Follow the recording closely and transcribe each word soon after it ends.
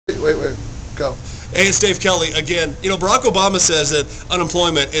Go. Hey, it's Dave Kelly again. You know, Barack Obama says that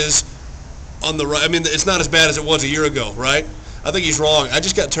unemployment is on the right. I mean, it's not as bad as it was a year ago, right? I think he's wrong. I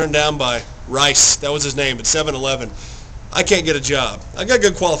just got turned down by Rice. That was his name at 7-Eleven. I can't get a job. I got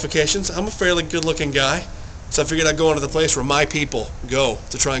good qualifications. I'm a fairly good-looking guy. So I figured I'd go into the place where my people go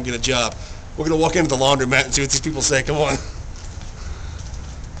to try and get a job. We're going to walk into the laundromat and see what these people say. Come on.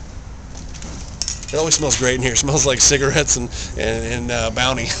 It always smells great in here. It smells like cigarettes and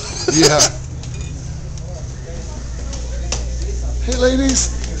Bounty. Yeah. Hey,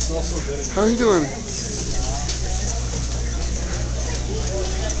 ladies. How are you doing? I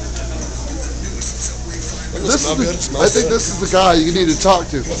think this is the guy you need to talk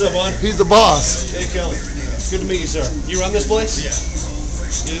to. What's up, Juan? He's the boss. Hey, Kelly. Good to meet you, sir. You run this place? Yeah.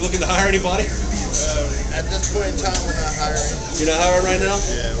 You looking to hire anybody? At this point in time, we're not hiring. You're not hiring right now?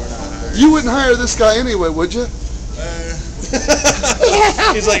 Yeah, we're not hiring. You wouldn't hire this guy anyway, would you?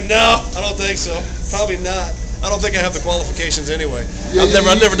 He's like, no, I don't think so. Probably not. I don't think I have the qualifications anyway. Yeah,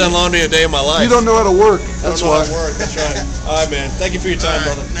 I've never done laundry a day in my life. You don't know how to work. That's I don't know why. how to work. That's right. All right, man. Thank you for your time,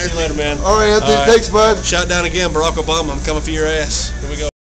 brother. See you later, man. All right, Anthony. All right. Thanks, bud. Shout down again, Barack Obama. I'm coming for your ass. Here we go.